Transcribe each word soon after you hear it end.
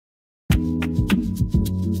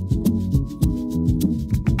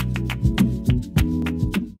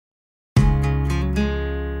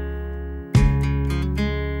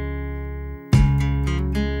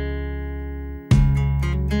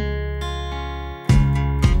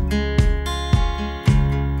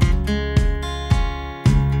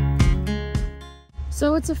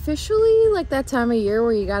So it's officially like that time of year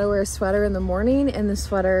where you gotta wear a sweater in the morning and the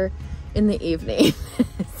sweater in the evening.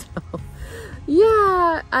 So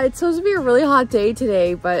yeah, it's supposed to be a really hot day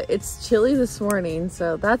today, but it's chilly this morning.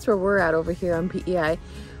 So that's where we're at over here on PEI.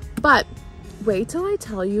 But wait till I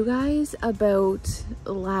tell you guys about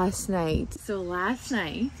last night. So last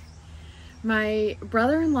night, my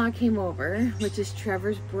brother-in-law came over, which is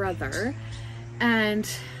Trevor's brother, and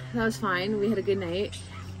that was fine. We had a good night.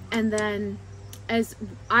 And then as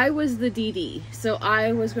I was the DD, so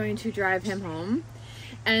I was going to drive him home,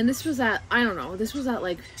 and this was at, I don't know, this was at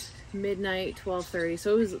like midnight, 12:30,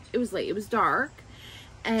 so it was late, it was dark,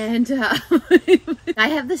 and I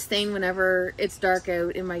have this thing whenever it's dark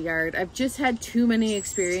out in my yard. I've just had too many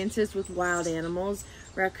experiences with wild animals,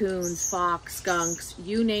 raccoons, fox, skunks,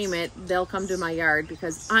 you name it, they'll come to my yard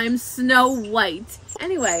because I'm Snow White.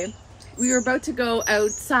 Anyway, we were about to go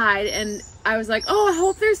outside and I was like, oh, I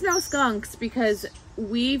hope there's no skunks, because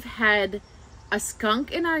we've had a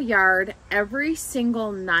skunk in our yard every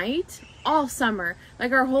single night all summer.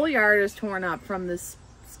 Like our whole yard is torn up from this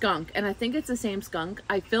skunk, and I think it's the same skunk.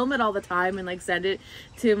 I film it all the time and like send it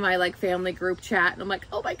to my like family group chat, and I'm like,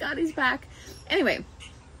 oh my god, he's back. Anyway,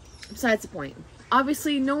 besides the point.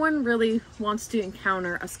 Obviously, no one really wants to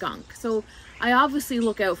encounter a skunk, so I obviously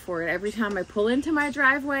look out for it every time I pull into my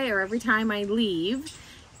driveway or every time I leave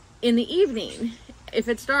in the evening if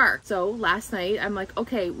it's dark. So last night I'm like,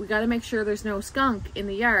 okay, we got to make sure there's no skunk in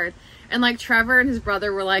the yard, and like Trevor and his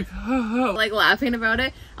brother were like like laughing about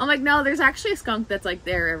it. I'm like, no, there's actually a skunk that's like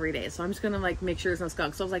there every day, so I'm just gonna like make sure there's no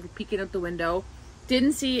skunk. So I was like peeking out the window,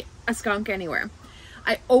 didn't see a skunk anywhere.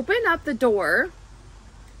 I opened up the door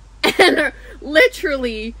and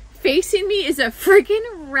literally facing me is a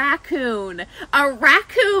freaking raccoon. A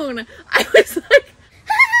raccoon! I was like,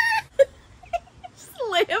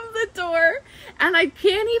 slammed the door, and I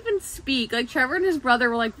can't even speak. Like Trevor and his brother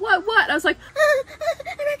were like, what? I was like, a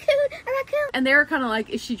raccoon. And they were kind of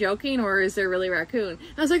like, is she joking or is there really a raccoon?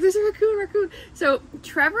 I was like, there's a raccoon. So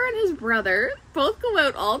Trevor and his brother both go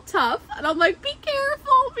out all tough, and I'm like, be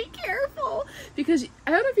careful. Because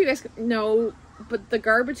I don't know if you guys know, but the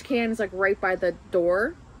garbage can is like right by the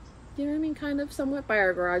door. You know what I mean? Kind of, somewhat, by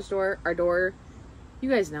our garage door, our door. You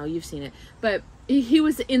guys know, you've seen it. But he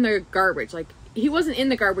was in the garbage. Like, he wasn't in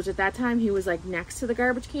the garbage at that time. He was like next to the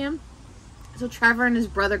garbage can. So Trevor and his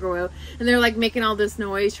brother go out, and they're like making all this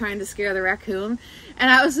noise trying to scare the raccoon. And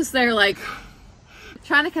I was just there like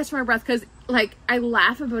trying to catch my breath, because like I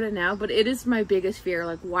laugh about it now, but it is my biggest fear.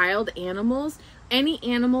 Like wild animals, any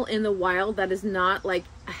animal in the wild that is not like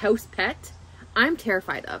a house pet, I'm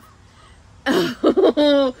terrified of.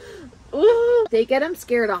 They get him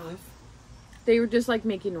scared off. They were just like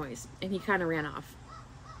making noise, and he kind of ran off.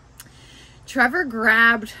 Trevor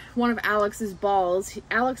grabbed one of Alex's balls.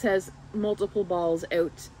 Alex has multiple balls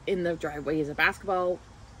out in the driveway. He has a basketball,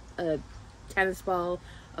 a tennis ball,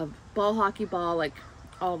 a ball hockey ball, like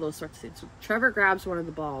all those sorts of things. So Trevor grabs one of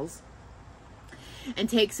the balls and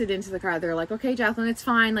takes it into the car. They're like, okay, Jaclyn, it's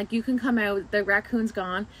fine. Like, you can come out. The raccoon's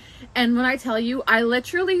gone. And when I tell you, I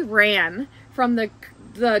literally ran from the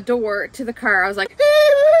door to the car. I was like,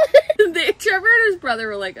 Trevor and his brother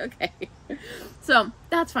were like, okay. So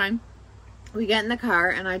that's fine. We get in the car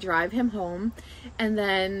and I drive him home, and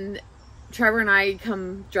then Trevor and I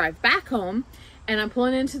drive back home, and I'm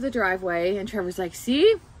pulling into the driveway, and Trevor's like,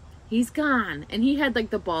 see, he's gone. And he had like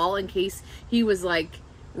the ball in case he was like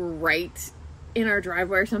right in our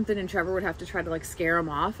driveway or something, and Trevor would have to try to like scare him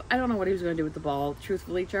off. I don't know what he was going to do with the ball.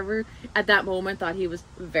 Truthfully, Trevor at that moment thought he was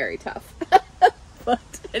very tough.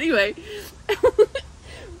 But anyway,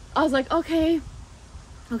 I was like, okay,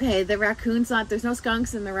 the raccoon's not, there's no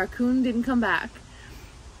skunks, and the raccoon didn't come back.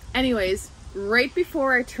 Anyways, right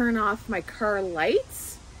before I turn off my car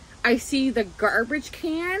lights, I see the garbage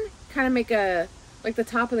can kind of make a, like the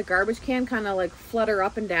top of the garbage can kind of like flutter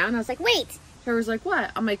up and down. I was like, wait. Trevor's like,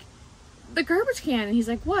 what? I'm like, the garbage can. And he's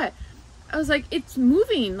like, what? I was like, it's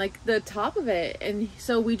moving, like the top of it. And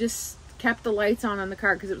so we just kept the lights on the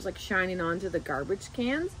car because it was like shining onto the garbage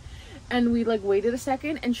cans. And we like waited a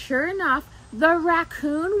second, and sure enough, the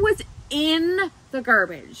raccoon was in the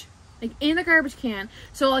garbage, like in the garbage can.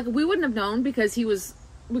 So like we wouldn't have known because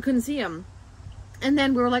we couldn't see him. And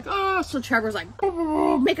then we were like, oh, so Trevor's like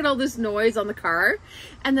making all this noise on the car,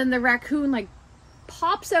 and then the raccoon like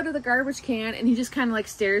pops out of the garbage can, and he just kind of like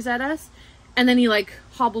stares at us, and then he like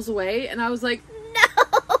hobbles away. And I was like,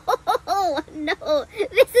 no,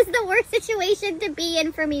 this is the worst situation to be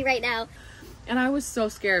in for me right now. And I was so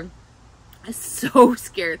scared. So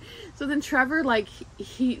scared. So then Trevor, like,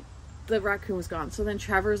 the raccoon was gone. So then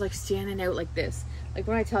Trevor's like standing out like this. Like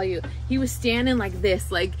when I tell you, he was standing like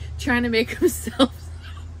this, like trying to make himself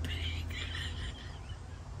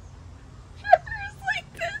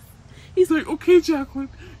Jaclyn,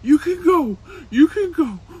 you can go. You can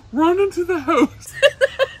go. Run into the house.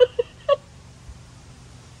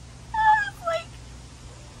 I was like,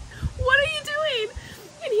 what are you doing?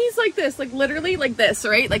 And he's like this, like literally like this,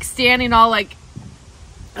 right? Like standing all like,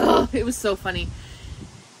 oh, it was so funny.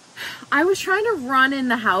 I was trying to run in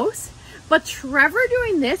the house, but Trevor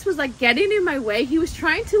doing this was like getting in my way. He was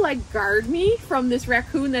trying to like guard me from this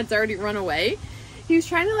raccoon that's already run away. He was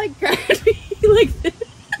trying to like guard me like this,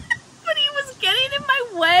 but he was getting in my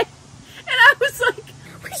way. And I was like,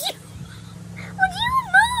 Would you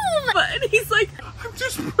move? and he's like, I'm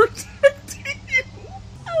just protecting you.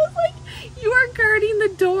 I was like, you are guarding the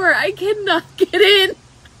door. I cannot get in.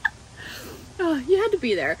 Oh, you had to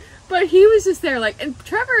be there. But he was just there like, and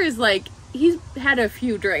Trevor is like, he's had a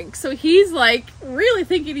few drinks. So he's like really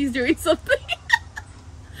thinking he's doing something.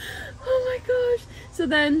 Oh my gosh. So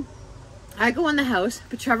then I go in the house,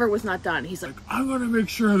 but Trevor was not done. He's like, I'm gonna make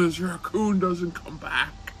sure this raccoon doesn't come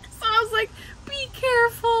back. so I was like, be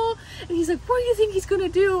careful. And he's like, what do you think he's gonna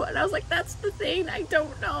do? And I was like, that's the thing. I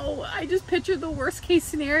don't know. I just pictured the worst case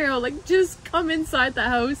scenario. Like, just come inside the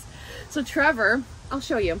house. So Trevor, I'll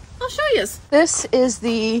show you. This is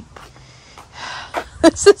the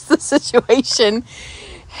situation.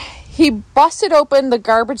 He busted open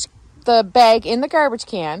the bag in the garbage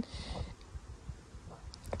can,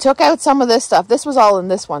 took out some of this stuff. This was all in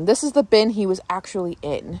this one. This is the bin he was actually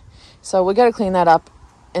in. So we got to clean that up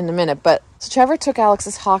in a minute. But so Trevor took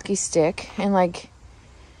Alex's hockey stick and like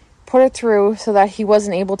put it through so that he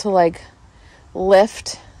wasn't able to like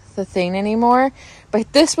lift the thing anymore.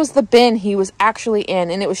 But this was the bin he was actually in,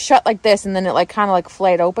 and it was shut like this, and then it like kind of like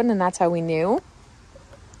flayed open, and that's how we knew.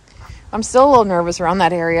 I'm still a little nervous around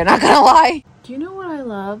that area, not gonna lie. Do you know what I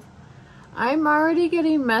love? I'm already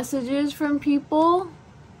getting messages from people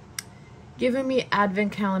giving me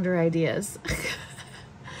advent calendar ideas.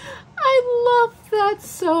 I love that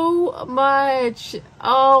so much.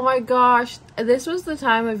 Oh my gosh. This was the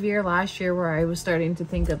time of year last year where I was starting to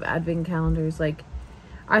think of advent calendars. Like,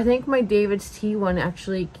 I think my David's Tea one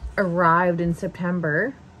actually arrived in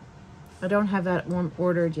September. I don't have that one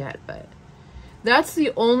ordered yet, but that's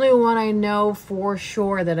the only one I know for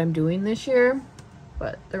sure that I'm doing this year.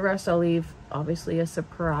 But the rest I'll leave, obviously, a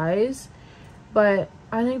surprise. But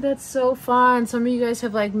I think that's so fun. Some of you guys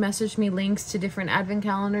have like messaged me links to different advent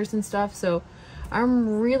calendars and stuff. So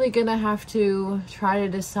I'm really gonna have to try to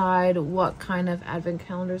decide what kind of advent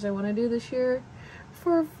calendars I want to do this year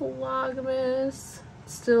for Vlogmas.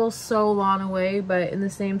 Still so long away, but in the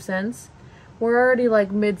same sense, we're already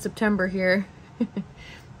like mid-September here.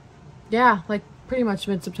 Yeah, like pretty much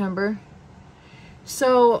mid-September.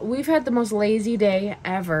 So we've had the most lazy day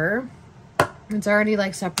ever. It's already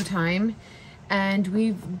like supper time, and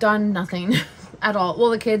we've done nothing at all. Well,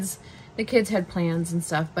 the kids had plans and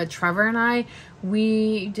stuff, but Trevor and I,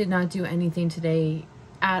 we did not do anything today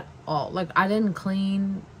at all. Like, I didn't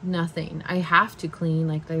clean, nothing. I have to clean,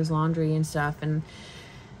 like there's laundry and stuff and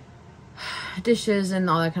dishes and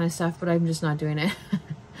all that kind of stuff, but I'm just not doing it.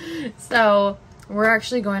 So we're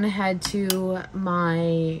actually going to head to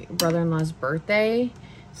my brother-in-law's birthday,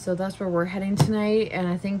 so that's where we're heading tonight. And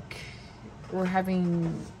I think we're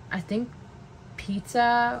having,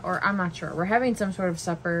 pizza, or I'm not sure. We're having some sort of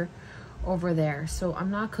supper over there, so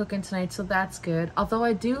I'm not cooking tonight, so that's good. Although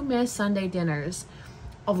I do miss Sunday dinners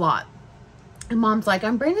a lot. And Mom's like,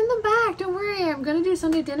 I'm bringing them back, don't worry, I'm gonna do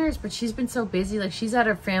Sunday dinners. But she's been so busy. Like, she's at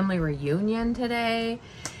her family reunion today,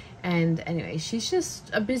 and anyway, she's just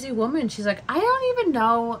a busy woman. She's like, I don't even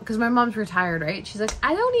know, because my mom's retired, right? She's like,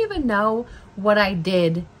 I don't even know what I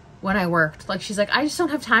did when I worked. Like, she's like, I just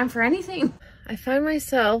don't have time for anything. I find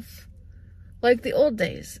myself like the old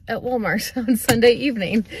days at Walmart on Sunday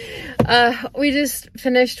evening. We just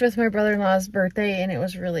finished with my brother-in-law's birthday, and it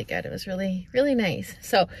was really good. It was really, really nice.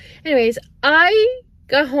 So anyways, I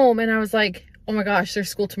got home and I was like, oh my gosh, there's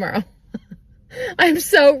school tomorrow. I'm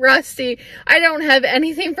so rusty. I don't have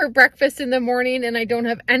anything for breakfast in the morning, and I don't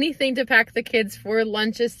have anything to pack the kids for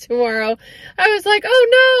lunches tomorrow. I was like,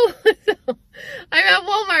 oh no. So I'm at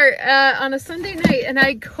Walmart on a Sunday night, and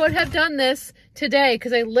I could have done this today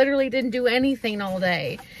because I literally didn't do anything all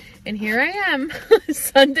day. And here I am,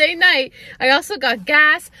 Sunday night. I also got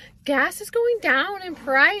gas. Gas is going down in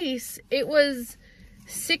price. It was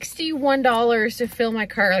 $61 to fill my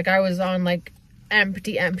car. Like, I was on like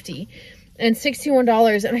empty. And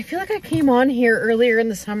 $61. And I feel like I came on here earlier in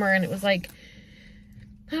the summer and it was like,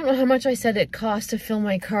 I don't know how much I said it cost to fill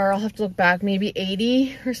my car. I'll have to look back, maybe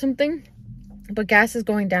 80 or something. But gas is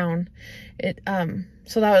going down.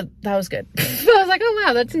 So that was good. I was like, oh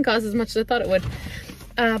wow, that didn't cost as much as I thought it would.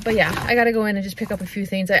 But yeah, I gotta go in and just pick up a few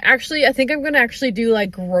things. I think I'm gonna actually do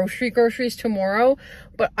like groceries tomorrow,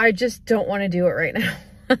 but I just don't want to do it right now.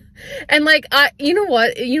 And like, you know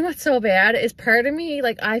what's so bad is part of me,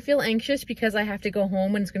 like, I feel anxious because I have to go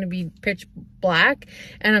home and it's gonna be pitch black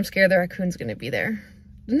and I'm scared the raccoon's gonna be there.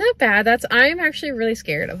 Isn't that bad? I'm actually really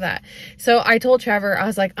scared of that. So I told Trevor, I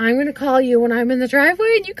was like, I'm gonna call you when I'm in the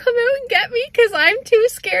driveway and you come out and get me because I'm too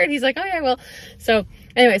scared. He's like, oh yeah, well. So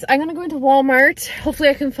anyways, I'm gonna go into Walmart. Hopefully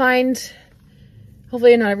I can find,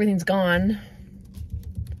 hopefully not everything's gone.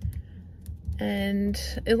 And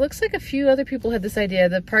it looks like a few other people had this idea.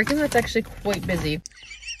 The parking lot's actually quite busy.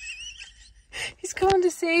 He's coming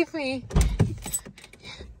to save me.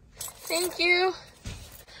 Thank you.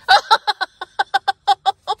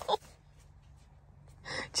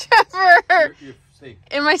 Trevor! You're safe.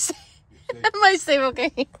 Am I safe? Am I safe?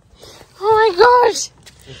 Okay. Oh my gosh.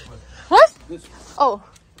 What? Oh.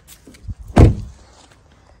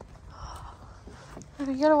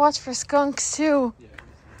 You gotta watch for skunks too. Yeah.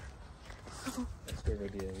 That's a good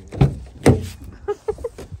idea.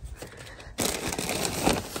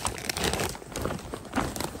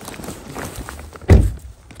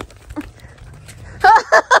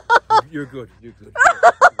 You're good. You're good.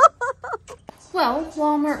 Well,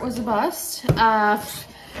 Walmart was a bust. I'm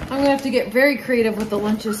gonna have to get very creative with the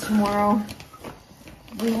lunches tomorrow.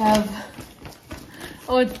 We have,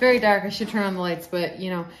 oh, it's very dark. I should turn on the lights, but you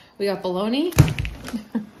know, we got bologna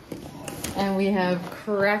and we have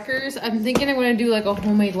crackers. I'm thinking I'm gonna do like a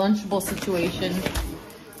homemade Lunchable situation.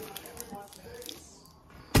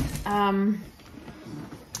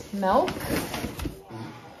 Milk.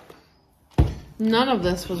 None of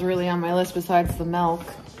this was really on my list besides the milk.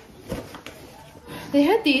 They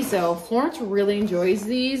had these though. Florence really enjoys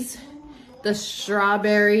these. The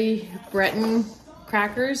strawberry Breton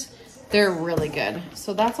crackers. They're really good.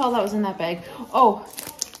 So that's all that was in that bag. Oh,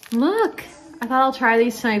 look. I thought I'll try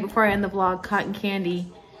these tonight before I end the vlog. Cotton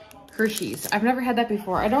candy Hershey's. I've never had that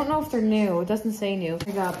before. I don't know if they're new. It doesn't say new.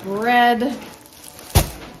 I got bread.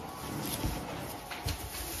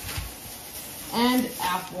 And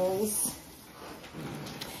apples.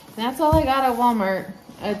 And that's all I got at Walmart.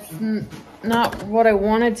 It's not what I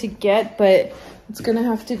wanted to get, but it's gonna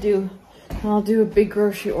have to do. I'll do a big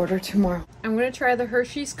grocery order tomorrow. I'm gonna try the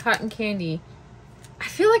Hershey's cotton candy. I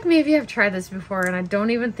feel like maybe I've tried this before and I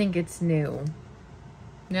don't even think it's new.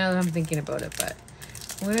 Now that I'm thinking about it, but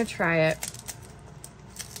I'm gonna try it.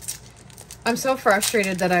 I'm so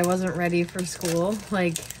frustrated that I wasn't ready for school.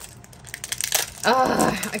 Like,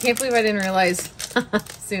 I can't believe I didn't realize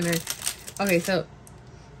sooner. Okay, so,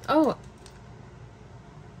 oh,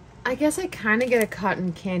 I guess I kind of get a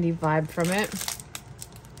cotton candy vibe from it.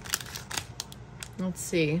 Let's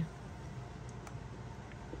see.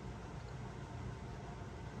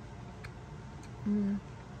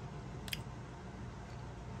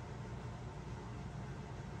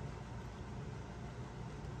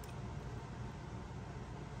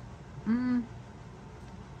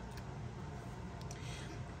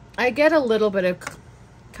 I get a little bit of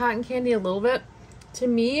cotton candy, a little bit. To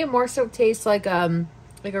me, it more so tastes like a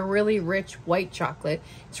really rich white chocolate.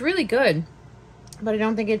 It's really good, but I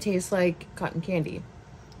don't think it tastes like cotton candy.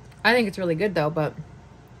 I think it's really good though, but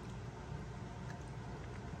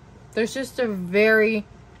there's just a very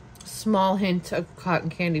small hint of cotton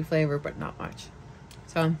candy flavor, but not much.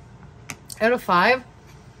 So, out of 5,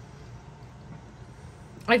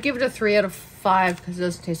 I'd give it a 3 out of 5 because it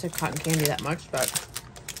doesn't taste like cotton candy that much, but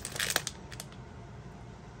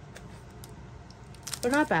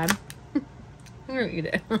not bad. I'm gonna eat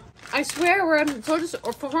it. I swear Florence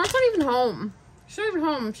not even home. She's not even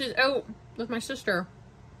home. She's out with my sister.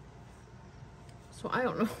 So I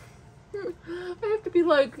don't know. I have to be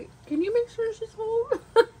like, can you make sure she's home?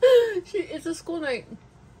 It's a school night.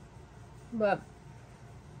 But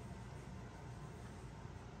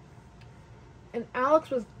and Alex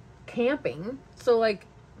was camping, so like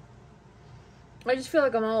I just feel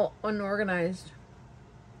like I'm all unorganized.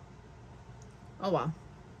 Oh well.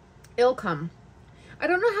 It'll come. I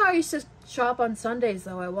don't know how I used to shop on Sundays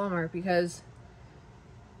though at Walmart because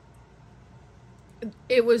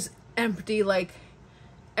it was empty, like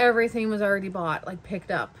everything was already bought, like picked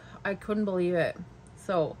up. I couldn't believe it.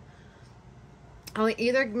 So I'll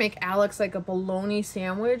either make Alex like a bologna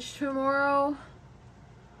sandwich tomorrow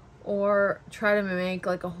or try to make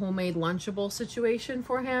like a homemade Lunchable situation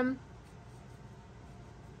for him.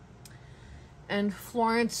 And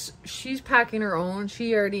Florence, she's packing her own.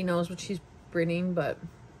 She already knows what she's bringing, but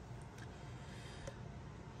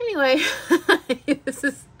anyway, this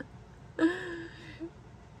is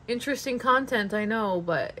interesting content, I know,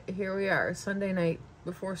 but here we are, Sunday night.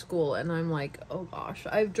 before school, and I'm like, oh gosh,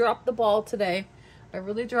 I've dropped the ball today. I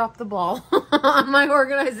really dropped the ball on my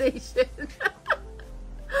organization.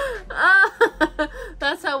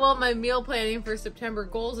 That's how well my meal planning for September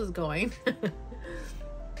goals is going.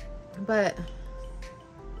 But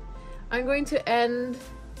I'm going to end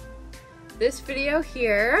this video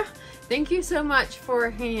here. Thank you so much for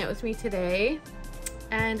hanging out with me today,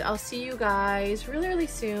 and I'll see you guys really, really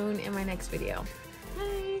soon in my next video.